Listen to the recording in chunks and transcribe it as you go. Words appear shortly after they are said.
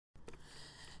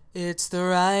It's the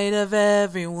right of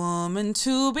every woman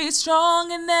to be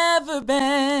strong and never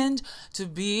bend, to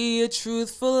be a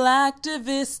truthful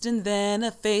activist and then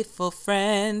a faithful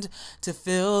friend, to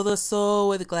fill the soul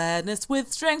with gladness,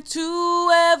 with strength to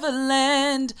ever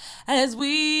lend, as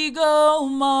we go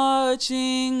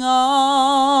marching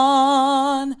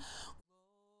on.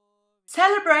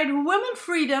 Celebrate women's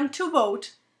freedom to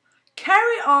vote.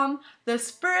 Carry on the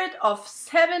spirit of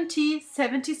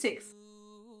 1776.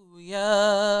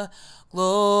 Hallelujah.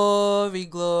 Glory,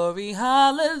 glory,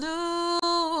 hallelujah,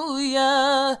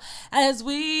 as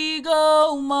we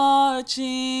go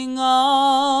marching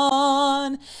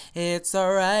on. It's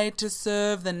our right to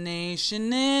serve the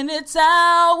nation in its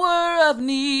hour of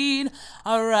need,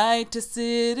 our right to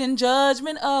sit in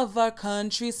judgment of our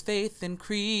country's faith and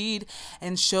creed,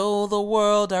 and show the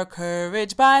world our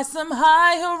courage by some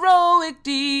high heroic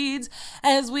deeds,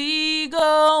 as we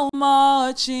go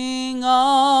marching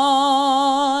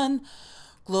on.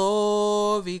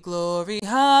 Glory, glory,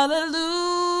 hallelujah.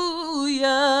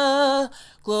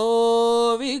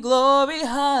 Glory, glory,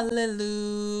 hallelujah.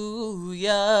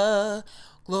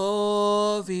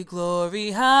 Glory,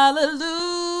 glory,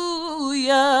 hallelujah,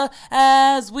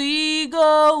 as we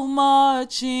go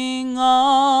marching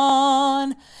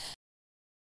on.